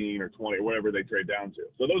 15 or 20 or whatever they trade down to.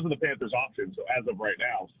 So those are the Panthers' options. So as of right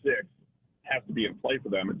now, 6 has to be in play for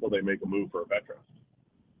them until they make a move for a veteran.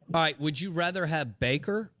 All right, would you rather have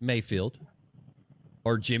Baker Mayfield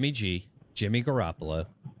or Jimmy Garoppolo?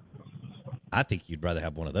 I think you'd rather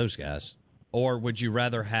have one of those guys. Or would you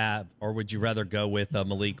rather go with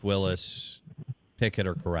Malik Willis, Pickett,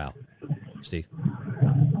 or Corral? Steve?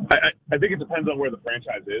 I think it depends on where the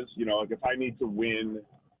franchise is. Like if I need to win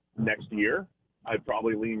next year, I'd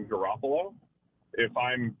probably lean Garoppolo. If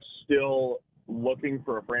I'm still looking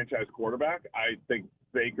for a franchise quarterback, I think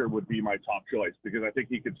Baker would be my top choice because I think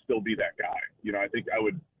he could still be that guy. I think I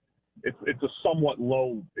would. It's a somewhat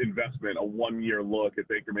low investment, a 1-year look at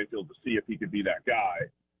Baker Mayfield to see if he could be that guy.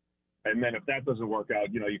 And then if that doesn't work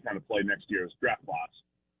out, you kind of play next year's draft class.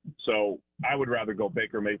 So I would rather go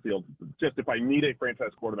Baker Mayfield. Just if I need a franchise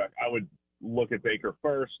quarterback, I would look at Baker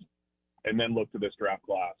first and then look to this draft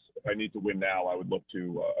class. If I need to win now, I would look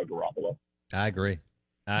to a Garoppolo. I agree.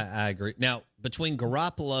 I agree. Now, between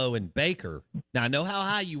Garoppolo and Baker, now I know how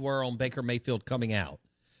high you were on Baker Mayfield coming out,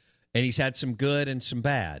 and he's had some good and some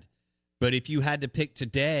bad. But if you had to pick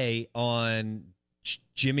today on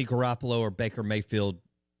Jimmy Garoppolo or Baker Mayfield,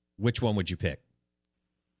 which one would you pick?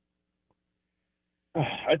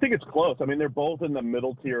 I think it's close. I mean, they're both in the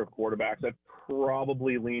middle tier of quarterbacks. I'd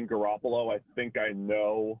probably lean Garoppolo. I think I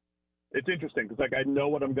know. It's interesting because, I know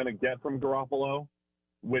what I'm going to get from Garoppolo,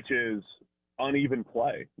 which is uneven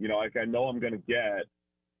play. I know I'm going to get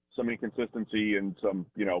some inconsistency and some,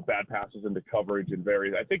 bad passes into coverage and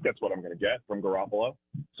I think that's what I'm going to get from Garoppolo.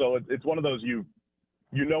 So it's one of those you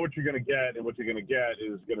know what you're going to get, and what you're going to get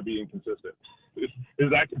is going to be inconsistent.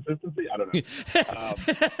 Is that consistency? I don't know.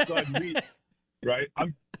 So right?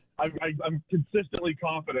 I'm consistently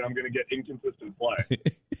confident I'm going to get inconsistent play.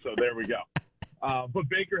 So there we go. But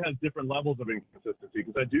Baker has different levels of inconsistency,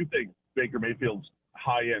 because I do think Baker Mayfield's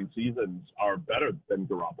high-end seasons are better than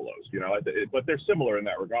Garoppolo's, but they're similar in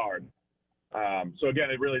that regard. So again,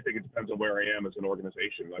 I really think it depends on where I am as an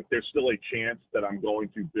organization. Like, there's still a chance that I'm going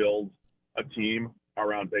to build a team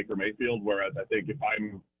around Baker Mayfield, whereas I think if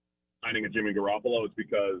I'm signing a Jimmy Garoppolo, it's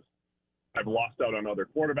because I've lost out on other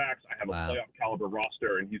quarterbacks. I have a playoff caliber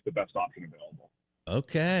roster, and he's the best option available.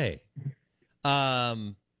 Okay.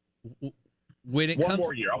 When it one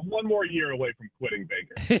more year. I'm one more year away from quitting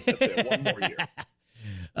Baker. That's it. One more year.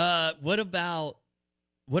 What about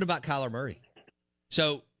Kyler Murray?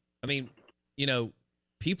 So, I mean,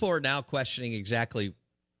 people are now questioning exactly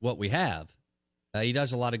what we have. He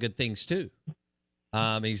does a lot of good things too.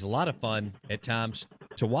 He's a lot of fun at times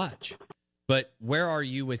to watch. But where are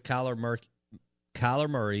you with Kyler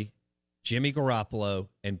Murray, Jimmy Garoppolo,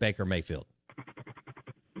 and Baker Mayfield?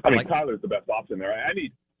 I mean, Kyler's the best option there.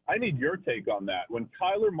 I need your take on that. When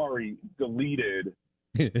Kyler Murray deleted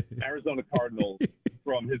Arizona Cardinals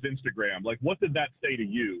from his Instagram, like, what did that say to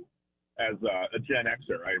you as a Gen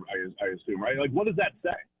Xer, I assume, right? Like, what does that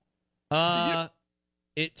say?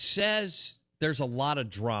 It says there's a lot of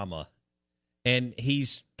drama, and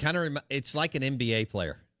he's kind of it's like an NBA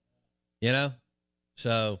player,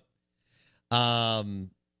 So, I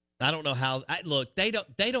don't know how. Look, they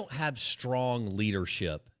don't have strong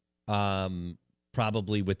leadership,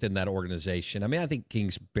 probably within that organization. I mean, I think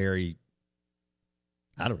Kingsbury,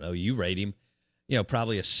 I don't know, you rate him,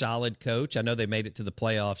 probably a solid coach. I know they made it to the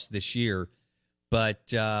playoffs this year, but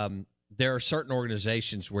there are certain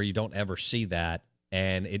organizations where you don't ever see that,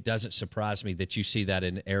 and it doesn't surprise me that you see that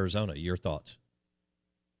in Arizona. Your thoughts?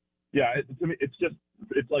 Yeah, to me,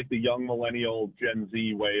 it's like the young millennial Gen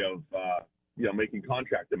Z way of making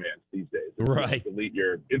contract demands these days. It's right. Delete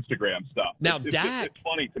your Instagram stuff. Now, it's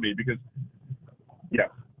funny to me because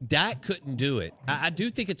Dak couldn't do it. I do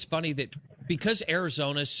think it's funny that because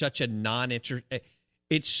Arizona is such a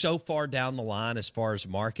it's so far down the line as far as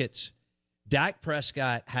markets. Dak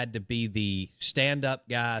Prescott had to be the stand-up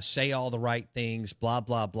guy, say all the right things, blah,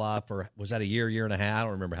 blah, blah, was that a year and a half? I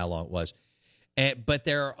don't remember how long it was. But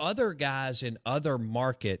there are other guys in other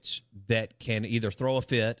markets that can either throw a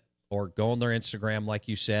fit or go on their Instagram, like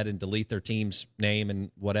you said, and delete their team's name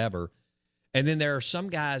and whatever. And then there are some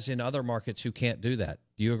guys in other markets who can't do that.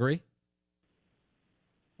 Do you agree?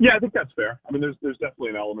 Yeah, I think that's fair. I mean, there's definitely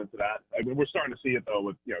an element to that. I mean, we're starting to see it though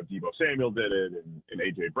with Deebo Samuel did it and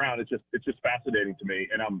AJ Brown. It's just fascinating to me.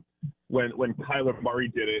 And when Kyler Murray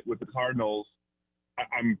did it with the Cardinals,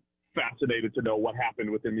 I'm fascinated to know what happened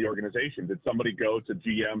within the organization. Did somebody go to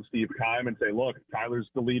GM Steve Keim and say, "Look, Kyler's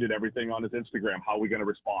deleted everything on his Instagram. How are we going to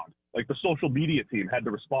respond?" Like the social media team had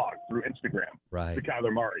to respond through Instagram to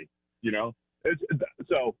Kyler Murray.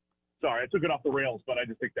 So sorry, I took it off the rails, but I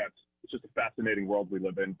just think it's just a fascinating world we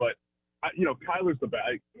live in. But Kyler's the best.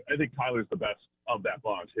 I think Kyler's the best of that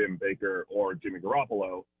bunch, him, Baker, or Jimmy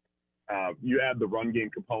Garoppolo. You add the run game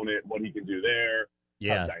component, what he can do there,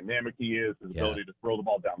 how dynamic he is, his ability to throw the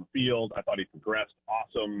ball down the field. I thought he progressed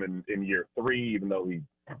awesome in year 3, even though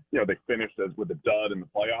they finished with a dud in the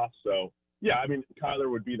playoffs. So yeah, I mean, Kyler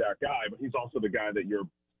would be that guy, but he's also the guy that you're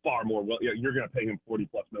far more you're going to pay him $40+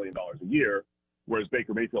 million a year. Whereas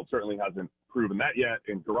Baker Mayfield certainly hasn't proven that yet,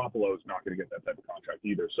 and Garoppolo is not going to get that type of contract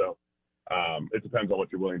either. So it depends on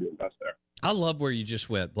what you're willing to invest there. I love where you just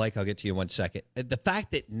went, Blake. I'll get to you in 1 second. The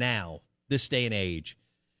fact that now, this day and age,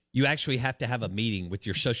 you actually have to have a meeting with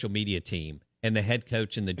your social media team and the head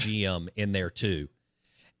coach and the GM in there too.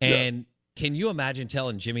 And can you imagine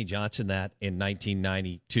telling Jimmy Johnson that in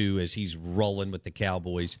 1992 as he's rolling with the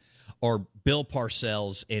Cowboys, or Bill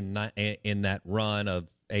Parcells in that run of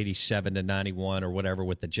 87 to 91 or whatever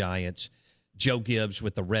with the Giants, Joe Gibbs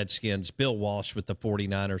with the Redskins, Bill Walsh with the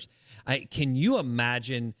 49ers. Can you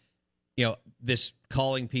imagine, this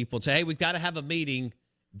calling people and say, hey, we've got to have a meeting.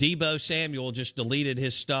 Deebo Samuel just deleted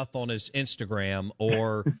his stuff on his Instagram.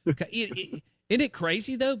 Or isn't it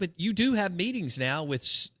crazy, though? But you do have meetings now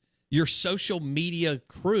with your social media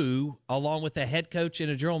crew along with the head coach and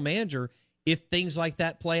a general manager if things like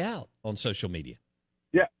that play out on social media.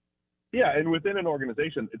 Yeah, and within an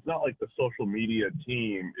organization, it's not like the social media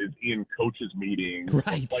team is in coaches' meetings or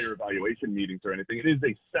player evaluation meetings or anything. It is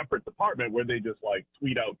a separate department where they just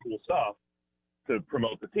tweet out cool stuff to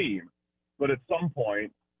promote the team. But at some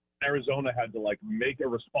point, Arizona had to like make a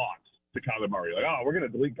response to Kyler Murray. Like, oh, we're going to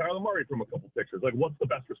delete Kyler Murray from a couple pictures. Like, what's the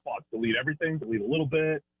best response? Delete everything? Delete a little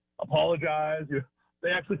bit? Apologize?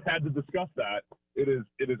 They actually had to discuss that. It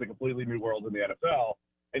is a completely new world in the NFL,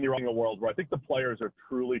 and you're in a world where I think the players are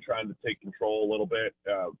truly trying to take control a little bit.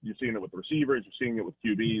 You're seeing it with the receivers. You're seeing it with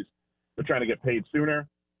QBs. They're trying to get paid sooner,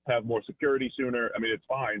 have more security sooner. I mean, it's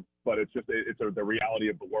fine, but it's just the reality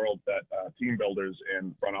of the world that team builders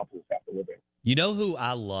and front offices have to live in. You know who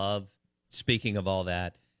I love, speaking of all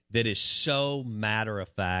that is so matter of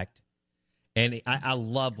fact, and I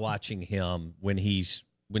love watching him when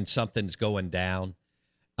something's going down.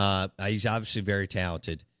 He's obviously very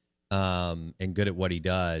talented and good at what he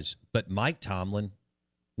does. But Mike Tomlin,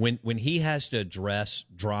 when he has to address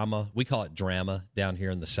drama, we call it drama down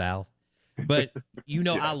here in the South. But,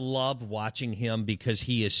 I love watching him because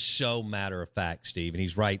he is so matter of fact, Steve, and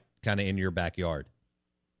he's right kind of in your backyard.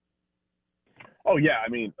 Oh, yeah. I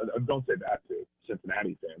mean, don't say that to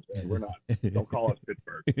Cincinnati fans, man. We're not. Don't call us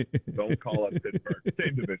Pittsburgh. Don't call us Pittsburgh.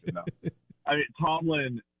 Same division, though. I mean,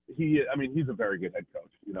 Tomlin, he's a very good head coach.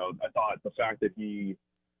 I thought the fact that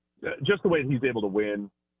just the way he's able to win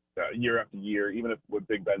year after year, even if when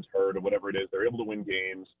Big Ben's hurt or whatever it is, they're able to win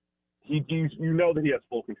games. You know that he has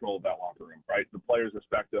full control of that locker room, right? The players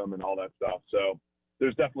respect him and all that stuff. So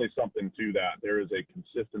there's definitely something to that. There is a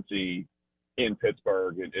consistency in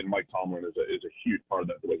Pittsburgh, and Mike Tomlin is a huge part of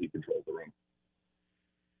that, the way he controls the room.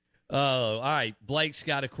 Oh, all right. Blake's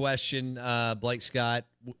got a question. Blake Scott,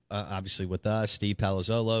 obviously with us, Steve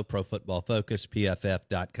Palazzolo, Pro Football Focus,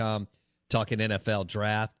 PFF.com, talking NFL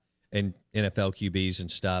draft and NFL QBs and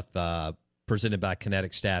stuff, presented by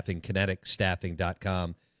Kinetic Staffing,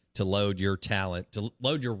 kineticstaffing.com, to load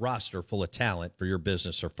your roster full of talent for your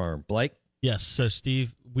business or firm. Blake? Yes. So,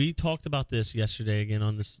 Steve, we talked about this yesterday again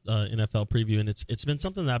on this NFL preview, and it's been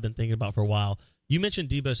something that I've been thinking about for a while. You mentioned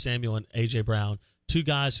Deebo Samuel and A.J. Brown, two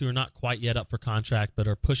guys who are not quite yet up for contract but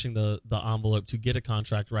are pushing the envelope to get a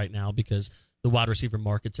contract right now because the wide receiver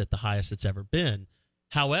market's at the highest it's ever been.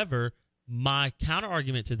 However, my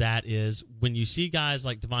counter-argument to that is when you see guys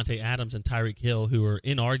like Devontae Adams and Tyreek Hill, who are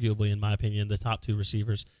inarguably, in my opinion, the top two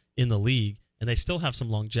receivers in the league, and they still have some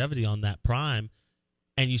longevity on that prime,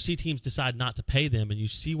 and you see teams decide not to pay them, and you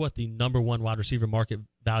see what the number one wide receiver market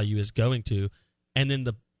value is going to, and then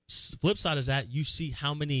the flip side is that you see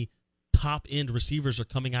how many top-end receivers are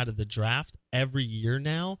coming out of the draft every year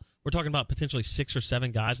now. We're talking about potentially 6 or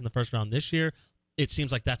 7 guys in the first round this year. It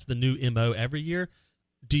seems like that's the new MO every year.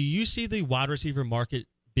 Do you see the wide receiver market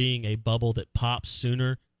being a bubble that pops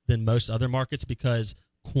sooner than most other markets because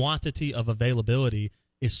quantity of availability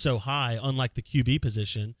is so high, unlike the QB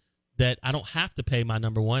position, that I don't have to pay my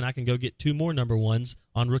number one. I can go get 2 more number ones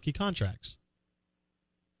on rookie contracts?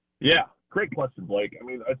 Yeah, great question, Blake. I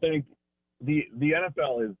mean, I think the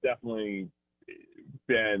NFL has definitely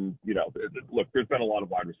been, look, there's been a lot of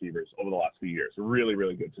wide receivers over the last few years. Really,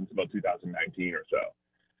 really good since about 2019 or so.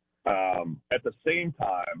 At the same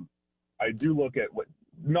time, I do look at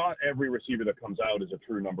not every receiver that comes out is a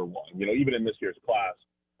true number one. Even in this year's class,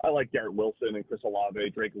 I like Garrett Wilson and Chris Olave,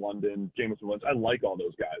 Drake London, Jameson Williams. I like all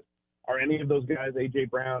those guys. Are any of those guys A.J.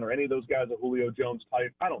 Brown or any of those guys a Julio Jones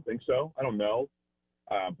type? I don't think so. I don't know.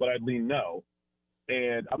 But I'd lean no.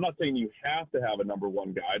 And I'm not saying you have to have a number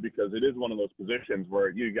one guy because it is one of those positions where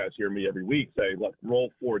you guys hear me every week say, look,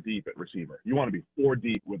 roll 4 deep at receiver. You want to be 4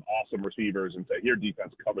 deep with awesome receivers and say, here,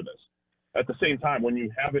 defense, cover this. At the same time, when you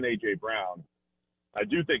have an A.J. Brown, I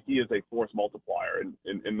do think he is a force multiplier,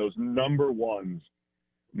 and those number ones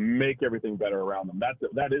make everything better around them.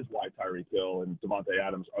 That is why Tyreek Hill and Devontae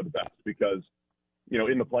Adams are the best because,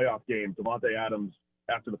 in the playoff game, Devontae Adams,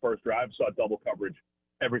 after the first drive, saw double coverage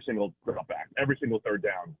every single drop back, every single third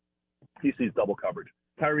down. He sees double coverage.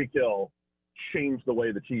 Tyreek Hill changed the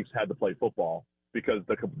way the Chiefs had to play football because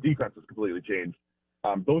the defense has completely changed.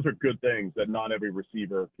 Those are good things that not every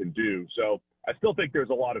receiver can do. So I still think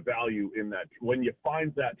there's a lot of value in that. When you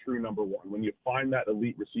find that true number one, when you find that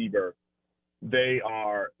elite receiver, they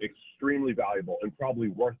are extremely valuable and probably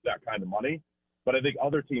worth that kind of money. But I think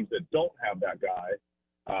other teams that don't have that guy,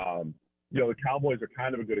 the Cowboys are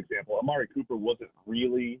kind of a good example. Amari Cooper wasn't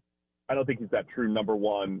really – I don't think he's that true number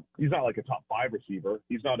one. He's not like a top 5 receiver.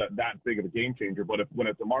 He's not that big of a game changer. But when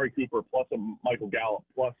it's Amari Cooper plus a Michael Gallup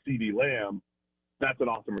plus CeeDee Lamb, that's an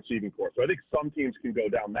awesome receiving corps. So I think some teams can go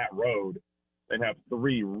down that road and have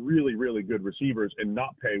 3 really, really good receivers and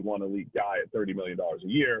not pay one elite guy at $30 million a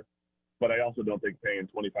year. But I also don't think paying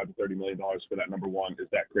 $25 to $30 million for that number one is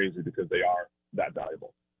that crazy because they are that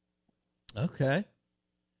valuable. Okay.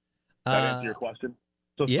 That answer your question?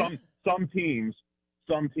 So yeah. some teams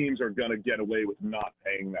are going to get away with not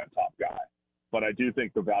paying that top guy. but I do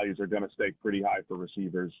think the values are going to stay pretty high for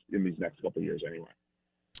receivers in these next couple of years anyway.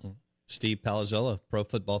 Steve Palazzolo,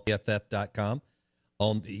 ProFootballPFF.com,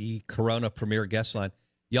 on the Corona Premier Guest Line.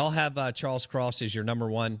 Y'all have Charles Cross as your number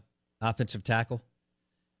one offensive tackle,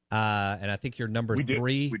 and I think you're number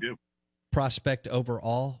three prospect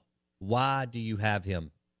overall. Why do you have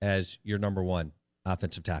him as your number one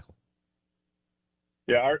offensive tackle?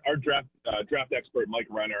 Yeah, our draft expert, Mike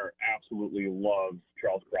Renner, absolutely loves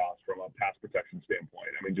Charles Cross from a pass protection standpoint.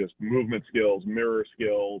 I mean, just movement skills, mirror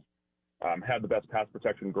skills, had the best pass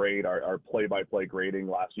protection grade, our play-by-play grading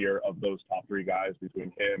last year of those top three guys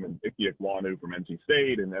between him and Ike Ekwonu from NC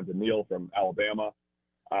State and Evan Neal from Alabama.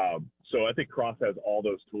 So I think Cross has all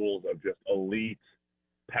those tools of just elite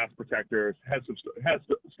pass protectors,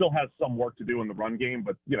 still has some work to do in the run game,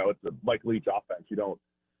 but, it's a Mike Leach offense. You don't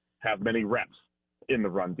have many reps in the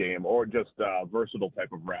run game or just versatile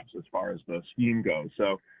type of reps as far as the scheme goes.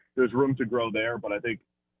 So there's room to grow there, but I think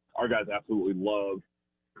our guys absolutely love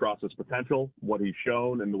Cross's potential, what he's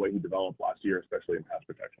shown, and the way he developed last year, especially in pass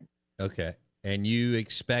protection. Okay. And you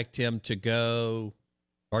expect him to go,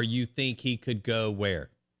 or you think he could go where?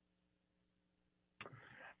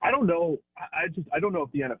 I don't know. I don't know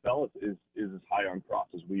if the NFL is as high on Cross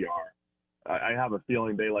as we are. I have a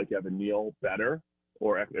feeling they like Evan Neal better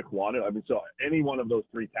or Ekwonu. I mean, so any one of those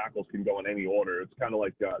three tackles can go in any order. It's kind of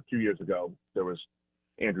like 2 years ago, there was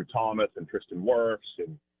Andrew Thomas and Tristan Wirfs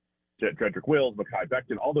and Jedrick Wills, Mekhi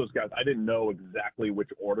Becton, all those guys. I didn't know exactly which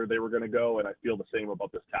order they were going to go, and I feel the same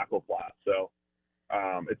about this tackle class. So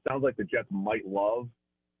it sounds like the Jets might love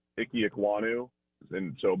Ike Ekwonu,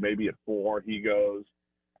 and so maybe at 4 he goes.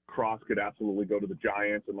 Cross could absolutely go to the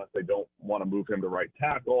Giants unless they don't want to move him to right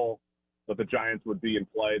tackle, but the Giants would be in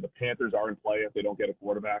play. The Panthers are in play if they don't get a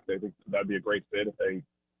quarterback. They think that'd be a great fit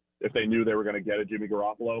if they knew they were going to get a Jimmy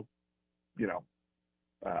Garoppolo.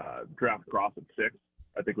 Draft Cross at 6.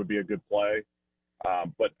 I think would be a good play.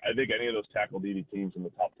 But I think any of those tackle-needy teams in the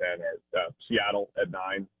top 10 are Seattle at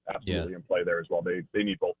 9, absolutely in play there as well. They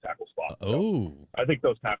need both tackle spots. So I think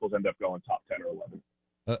those tackles end up going top 10 or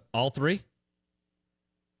 11. All three?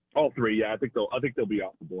 All three, yeah. I think they'll be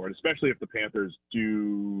off the board, especially if the Panthers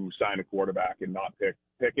do sign a quarterback and not pick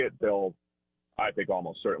it. They'll, I think,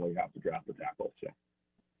 almost certainly have to draft a tackle. So.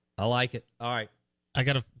 I like it. All right. I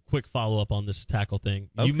got a quick follow-up on this tackle thing.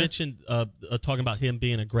 Okay. You mentioned talking about him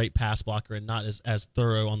being a great pass blocker and not as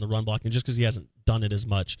thorough on the run blocking just because he hasn't done it as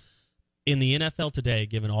much. In the NFL today,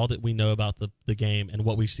 given all that we know about the game and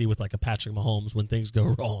what we see with like a Patrick Mahomes when things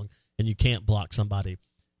go wrong and you can't block somebody,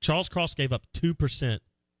 Charles Cross gave up 2%.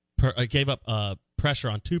 Gave up pressure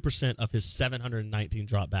on 2% of his 719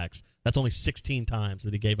 dropbacks. That's only 16 times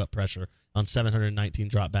that he gave up pressure on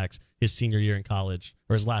 719 dropbacks his senior year in college,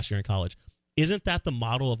 or his last year in college. Isn't that the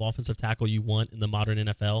model of offensive tackle you want in the modern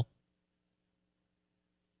NFL?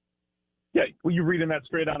 Yeah, were you reading that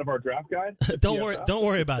straight out of our draft guide? Don't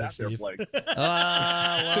worry about it, Steve.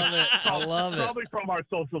 I love it. Probably from our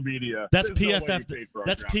social media. That's PFF.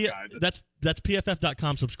 That's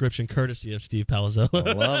PFF.com subscription, courtesy of Steve Palazzolo.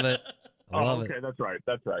 I love it. Okay,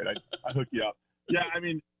 that's right. I hook you up. Yeah, I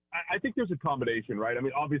mean, I think there's a combination, right? I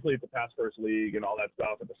mean, obviously it's a pass-first league and all that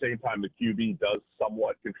stuff. At the same time, the QB does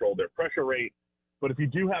somewhat control their pressure rate. But if you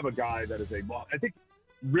do have a guy that is I think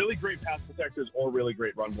really great pass protectors or really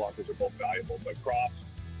great run blockers are both valuable. But Cross,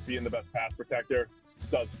 being the best pass protector,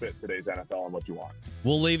 does fit today's NFL and what you want.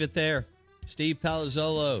 We'll leave it there. Steve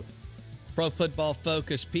Palazzolo, Pro Football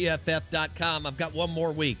Focus, PFF.com. I've got one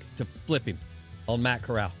more week to flip him on Matt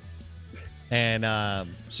Corral. And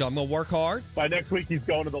so I'm going to work hard. By next week, he's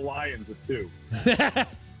going to the Lions at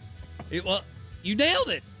 2. Well, you nailed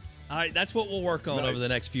it. All right, that's what we'll work on over the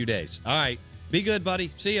next few days. All right, be good,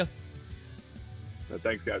 buddy. See ya.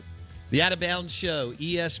 Thanks, guys. The Out of Bounds Show,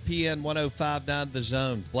 ESPN 105.9 The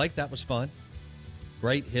Zone. Blake, that was fun.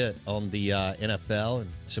 Great hit on the NFL and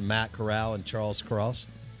some Matt Corral and Charles Cross.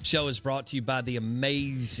 Show is brought to you by the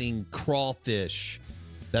amazing Crawfish.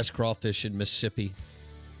 Best crawfish in Mississippi.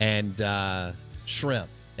 And shrimp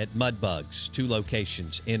at Mudbugs. 2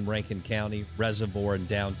 locations in Rankin County, Reservoir and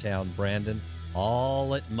downtown Brandon.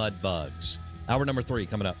 All at Mudbugs. Hour number 3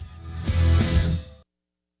 coming up.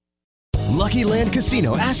 Lucky Land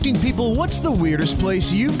Casino, asking people, what's the weirdest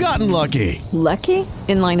place you've gotten lucky? Lucky?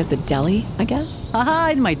 In line at the deli, I guess?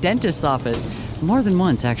 Aha, in my dentist's office. More than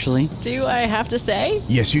once, actually. Do I have to say?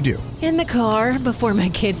 Yes, you do. In the car before my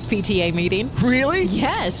kids' PTA meeting. Really?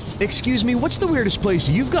 Yes. Excuse me, what's the weirdest place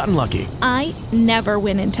you've gotten lucky? I never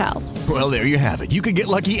win and tell. Well, there you have it. You can get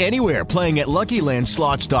lucky anywhere, playing at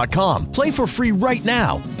LuckyLandSlots.com. Play for free right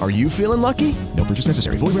now. Are you feeling lucky? No purchase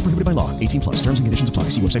necessary. Void where prohibited by law. 18+. Terms and conditions apply.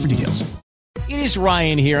 See website for details. It is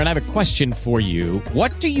Ryan here, and I have a question for you.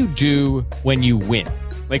 What do you do when you win?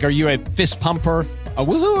 Like, are you a fist pumper, a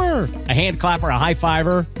woohooer, a hand clapper, a high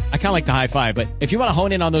fiver? I kind of like the high five, but if you want to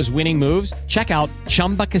hone in on those winning moves, check out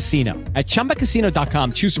Chumba Casino. At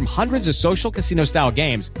ChumbaCasino.com, choose from hundreds of social casino-style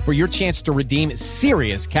games for your chance to redeem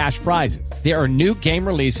serious cash prizes. There are new game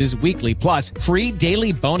releases weekly, plus free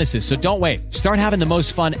daily bonuses. So don't wait. Start having the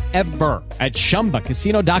most fun ever at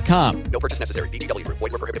ChumbaCasino.com. No purchase necessary. VGW Group.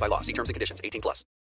 Void where prohibited by law. See terms and conditions. 18+.